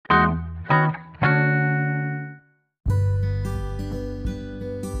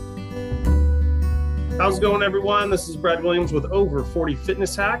How's it going, everyone? This is Brad Williams with Over 40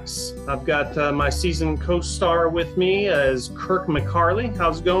 Fitness Hacks. I've got my seasoned co-star with me as Kirk McCarley.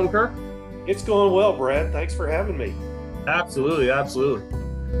 How's it going, Kirk? It's going well, Brad. Thanks for having me. Absolutely.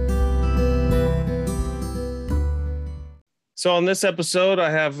 So on this episode,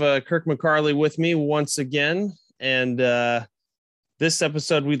 I have Kirk McCarley with me once again. And this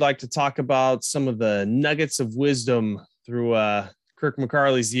episode, we'd like to talk about some of the nuggets of wisdom through Kirk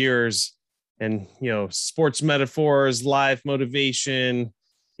McCarley's years. And, sports metaphors, life motivation,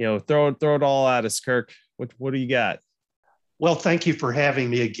 throw it all at us, Kirk. What do you got? Well, thank you for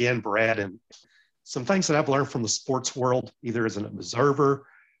having me again, Brad. And some things that I've learned from the sports world, either as an observer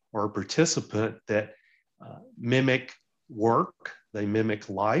or a participant, that mimic work, they mimic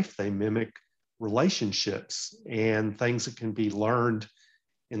life, they mimic relationships, and things that can be learned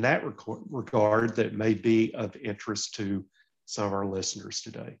in that regard that may be of interest to some of our listeners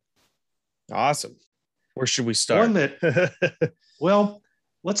today. Awesome. Where should we start? Well,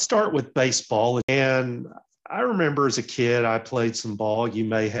 let's start with baseball. And I remember as a kid, I played some ball. You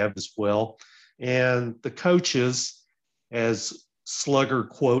may have as well. And the coaches, as slugger,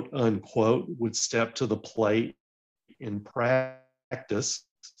 quote unquote, would step to the plate in practice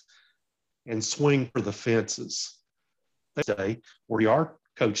and swing for the fences. They say, we are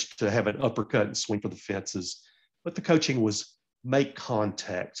coached to have an uppercut and swing for the fences, but the coaching was make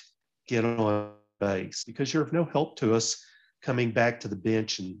contact. Get on base, because you're of no help to us coming back to the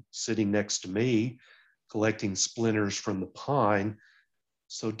bench and sitting next to me collecting splinters from the pine.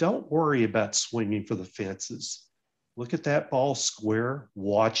 So don't worry about swinging for the fences. Look at that ball square,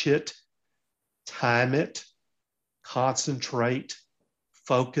 watch it, time it, concentrate,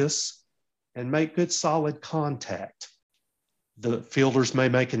 focus, and make good solid contact. The fielders may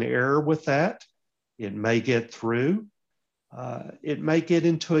make an error with that. It may get through. It may get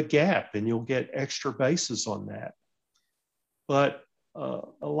into a gap and you'll get extra bases on that. But a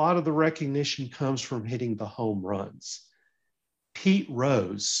lot of the recognition comes from hitting the home runs. Pete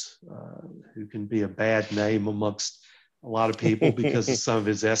Rose, who can be a bad name amongst a lot of people because of some of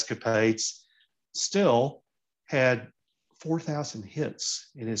his escapades, still had 4,000 hits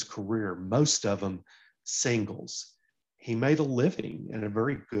in his career, most of them singles. He made a living, and a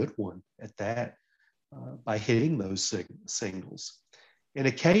very good one at that. By hitting those singles. And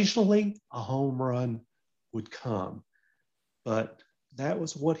occasionally a home run would come, but that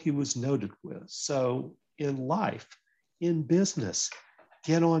was what he was noted with. So in life, in business,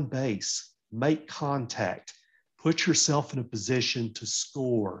 get on base, make contact, put yourself in a position to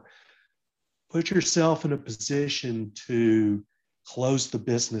score, put yourself in a position to close the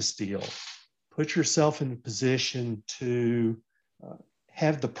business deal, put yourself in a position to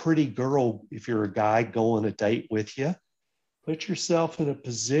have the pretty girl, if you're a guy, go on a date with you. Put yourself in a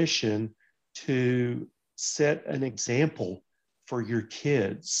position to set an example for your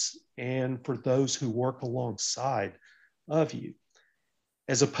kids and for those who work alongside of you,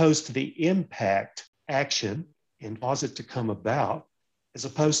 as opposed to the impact action and cause it to come about, as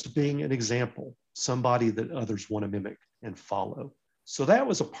opposed to being an example, somebody that others want to mimic and follow. So that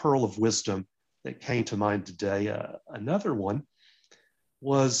was a pearl of wisdom that came to mind today. Another one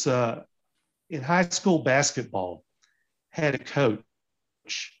was in high school basketball, had a coach,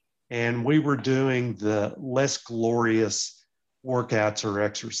 and we were doing the less glorious workouts or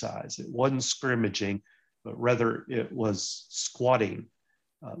exercise. It wasn't scrimmaging, but rather it was squatting,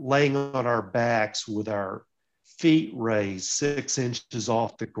 laying on our backs with our feet raised 6 inches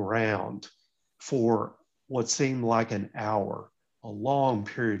off the ground for what seemed like an hour, a long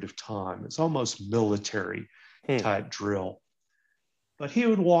period of time. It's almost military type drill. But he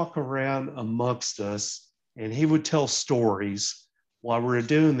would walk around amongst us and he would tell stories while we were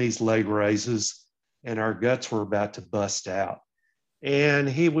doing these leg raises and our guts were about to bust out. And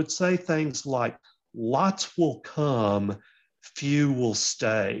he would say things like, lots will come, few will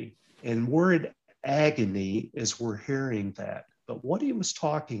stay. And we're in agony as we're hearing that. But what he was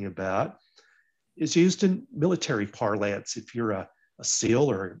talking about is used in military parlance. If you're a SEAL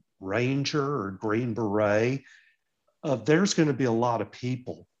or a Ranger or a Green Beret, there's going to be a lot of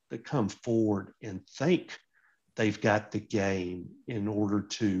people that come forward and think they've got the game in order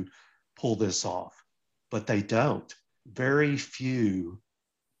to pull this off, but they don't. Very few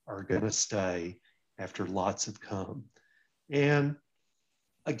are going to stay after lots have come. And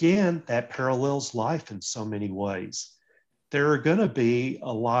again, that parallels life in so many ways. There are going to be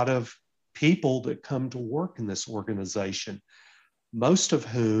a lot of people that come to work in this organization, most of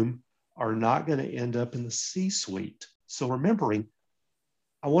whom are not going to end up in the C-suite. So remembering,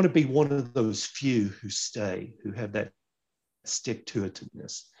 I want to be one of those few who stay, who have that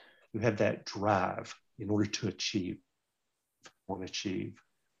stick-to-itiveness, who have that drive in order to achieve what we want to achieve.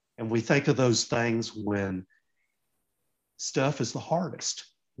 And we think of those things when stuff is the hardest,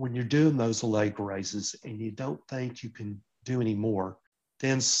 when you're doing those leg raises and you don't think you can do any more.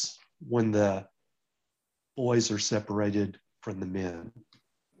 Then when the boys are separated from the men.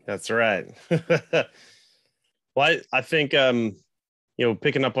 That's right. Well, I think,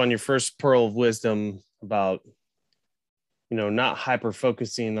 picking up on your first pearl of wisdom about, not hyper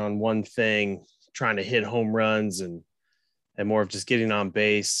focusing on one thing, trying to hit home runs and more of just getting on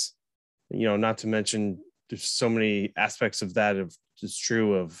base, not to mention there's so many aspects of that of just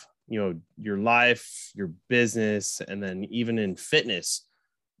true of, your life, your business, and then even in fitness,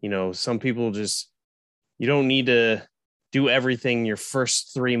 some people just, you don't need to do everything your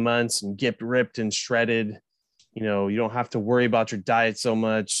first 3 months and get ripped and shredded. You don't have to worry about your diet so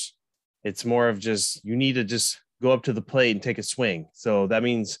much. It's more of just, you need to just go up to the plate and take a swing. So that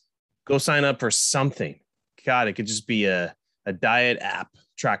means go sign up for something. God, it could just be a diet app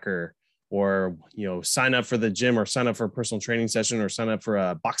tracker, or, sign up for the gym, or sign up for a personal training session, or sign up for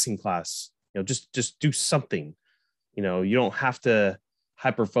a boxing class. Just do something. You don't have to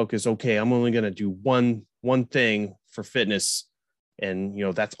hyper focus. Okay, I'm only going to do one thing for fitness, and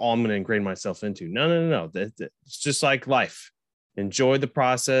that's all I'm going to ingrain myself into. No. It's just like life. Enjoy the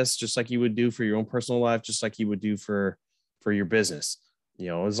process, just like you would do for your own personal life, just like you would do for your business.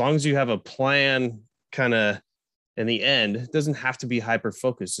 As long as you have a plan, kind of in the end, it doesn't have to be hyper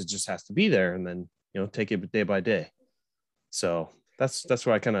focused. It just has to be there, and then take it day by day. So that's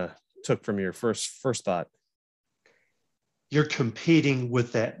what I kind of took from your first thought. You're competing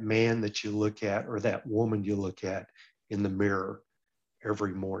with that man that you look at, or that woman you look at in the mirror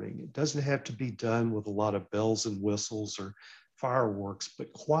every morning. It doesn't have to be done with a lot of bells and whistles or fireworks,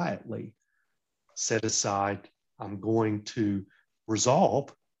 but quietly set aside, I'm going to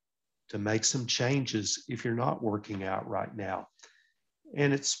resolve to make some changes if you're not working out right now.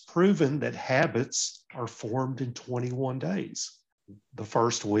 And it's proven that habits are formed in 21 days. The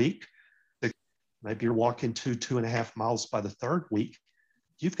first week, maybe you're walking 2.5 miles. By the third week,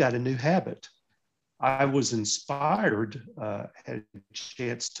 you've got a new habit. I was inspired, had a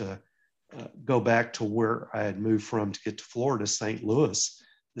chance to go back to where I had moved from to get to Florida, St. Louis,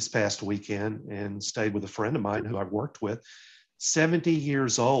 this past weekend, and stayed with a friend of mine who I worked with, 70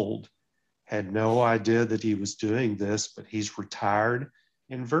 years old, had no idea that he was doing this, but he's retired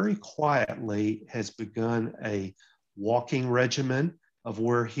and very quietly has begun a walking regimen of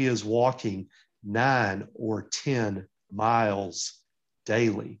where he is walking 9 or 10 miles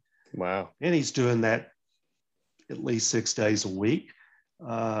daily. Wow. And he's doing that at least 6 days a week,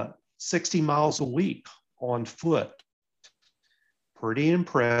 60 miles a week on foot. Pretty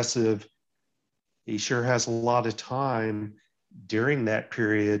impressive. He sure has a lot of time during that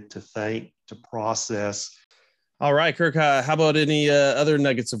period to think, to process. All right, Kirk, how about any other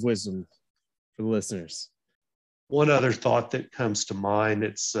nuggets of wisdom for the listeners? One other thought that comes to mind,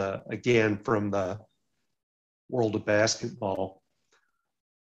 it's again from the world of basketball.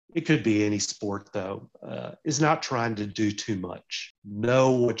 It could be any sport, though, is not trying to do too much.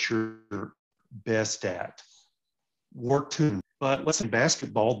 Know what you're best at. Work to, but let's say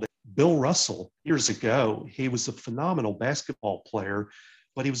basketball. Bill Russell, years ago, he was a phenomenal basketball player,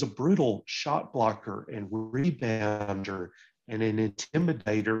 but he was a brutal shot blocker and rebounder and an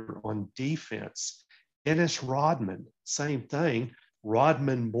intimidator on defense. Dennis Rodman, same thing.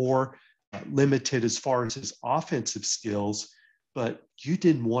 Rodman more limited as far as his offensive skills, but you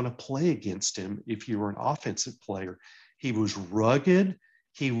didn't want to play against him if you were an offensive player. He was rugged.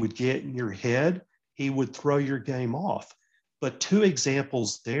 He would get in your head. He would throw your game off. But two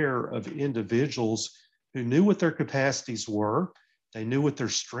examples there of individuals who knew what their capacities were, they knew what their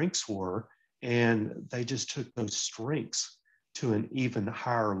strengths were, and they just took those strengths to an even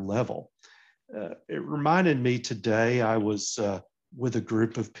higher level. It reminded me today, I was with a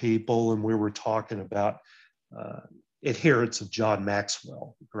group of people and we were talking about adherence of John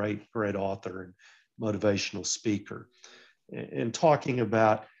Maxwell, great author and motivational speaker, and talking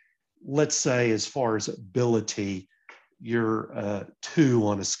about, let's say, as far as ability, you're 2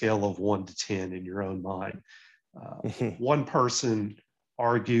 on a scale of 1 to 10 in your own mind. One person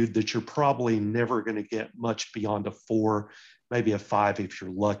argued that you're probably never going to get much beyond a 4, maybe a 5 if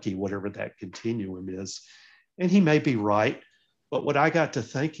you're lucky, whatever that continuum is. And he may be right. But what I got to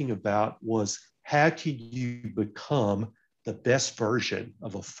thinking about was, how can you become the best version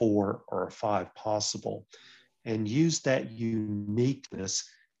of a 4 or a 5 possible, and use that uniqueness,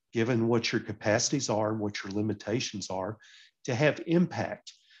 given what your capacities are and what your limitations are, to have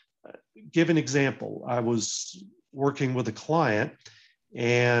impact. Give an example. I was working with a client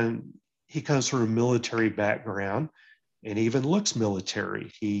and he comes from a military background and even looks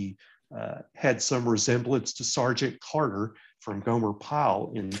military. He had some resemblance to Sergeant Carter from Gomer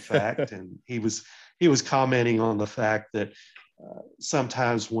Pyle, in fact, and he was commenting on the fact that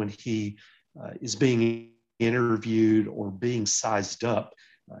sometimes when he is being interviewed or being sized up,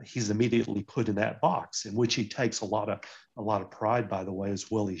 he's immediately put in that box, in which he takes a lot of pride, by the way,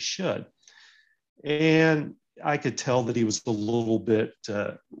 as well he should. And I could tell that he was a little bit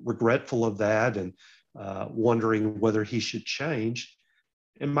regretful of that and wondering whether he should change.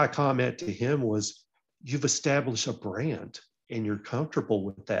 And my comment to him was, you've established a brand and you're comfortable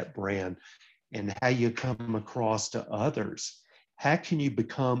with that brand and how you come across to others. How can you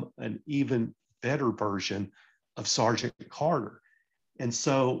become an even better version of Sergeant Carter? And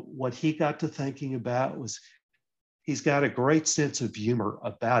so what he got to thinking about was, he's got a great sense of humor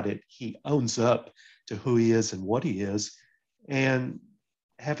about it. He owns up to who he is and what he is, and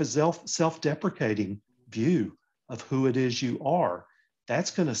have a self-deprecating view of who it is you are.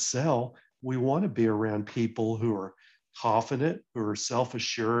 That's going to sell. We want to be around people who are confident, who are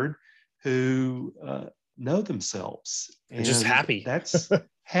self-assured, who know themselves. And just happy. That's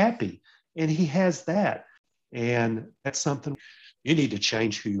happy. And he has that. And that's something you need to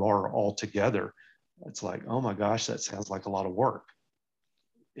change who you are altogether. It's like, oh my gosh, that sounds like a lot of work.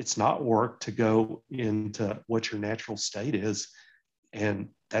 It's not work to go into what your natural state is. And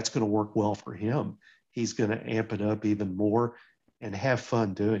that's going to work well for him. He's going to amp it up even more and have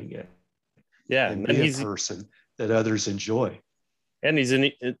fun doing it. Yeah. And be a person that others enjoy. And he's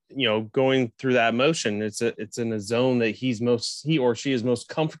in, going through that motion. It's in a zone that he or she is most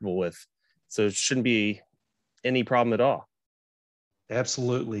comfortable with. So it shouldn't be any problem at all.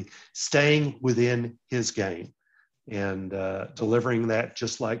 Absolutely. Staying within his game and delivering that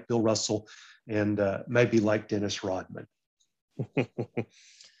just like Bill Russell and maybe like Dennis Rodman. Well,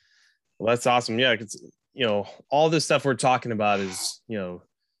 that's awesome. Yeah. Cause, all this stuff we're talking about is,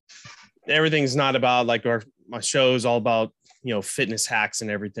 everything's not about like my show is all about, fitness hacks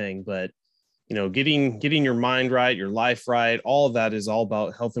and everything, but, getting your mind right, your life right, all of that is all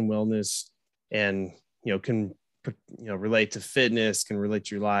about health and wellness, and, can, relate to fitness, can relate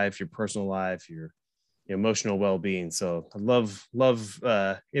to your life, your personal life, your emotional well-being. So I love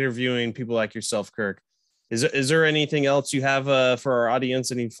interviewing people like yourself, Kirk. Is there anything else you have for our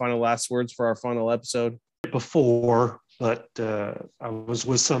audience? Any final last words for our final episode? Before, but I was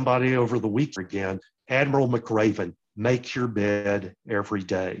with somebody over the week again. Admiral McRaven, make your bed every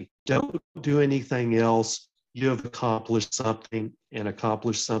day. Don't do anything else. You have accomplished something and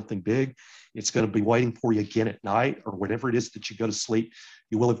accomplished something big. It's going to be waiting for you again at night or whenever it is that you go to sleep.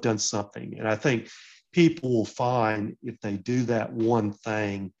 You will have done something. And I think people will find if they do that one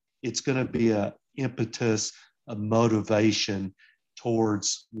thing, it's going to be an impetus, a motivation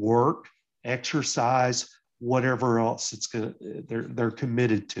towards work, exercise, whatever else they're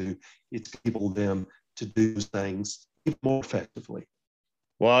committed to. It's people them to do things more effectively.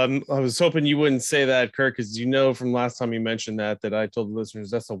 Well, I was hoping you wouldn't say that, Kirk, because from last time you mentioned that I told the listeners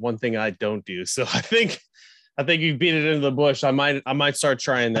that's the one thing I don't do. So I think you beat it into the bush. I might start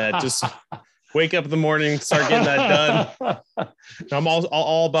trying that. Just wake up in the morning, start getting that done. I'm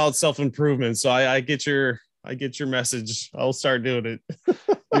all about self-improvement. So I get your message. I'll start doing it.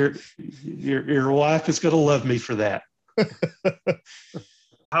 Your wife is going to love me for that.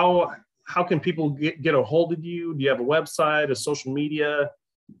 How can people get a hold of you? Do you have a website, a social media?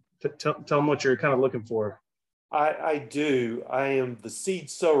 Tell them what you're kind of looking for. I do. I am the Seed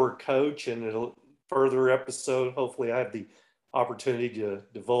Sower Coach, and in a further episode, hopefully I have the opportunity to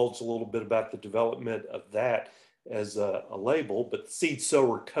divulge a little bit about the development of that as a label, but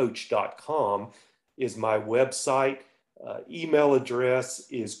seedsowercoach.com is my website. Email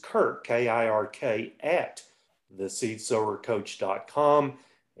address is Kirk, K-I-R-K, at theseedsowercoach.com,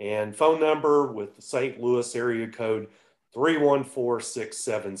 and phone number with the St. Louis area code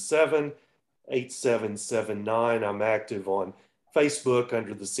 314-677-8779. I'm active on Facebook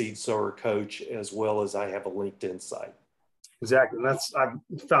under the Seed Sower Coach, as well as I have a LinkedIn site. Exactly. And I've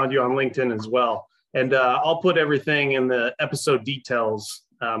found you on LinkedIn as well. And I'll put everything in the episode details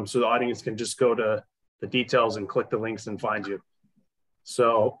so the audience can just go to the details and click the links and find you.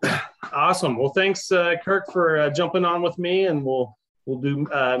 So awesome. Well, thanks, Kirk, for jumping on with me, and we'll do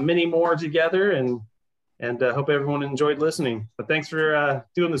many more together, and hope everyone enjoyed listening. But thanks for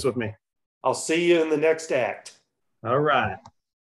doing this with me. I'll see you in the next act. All right.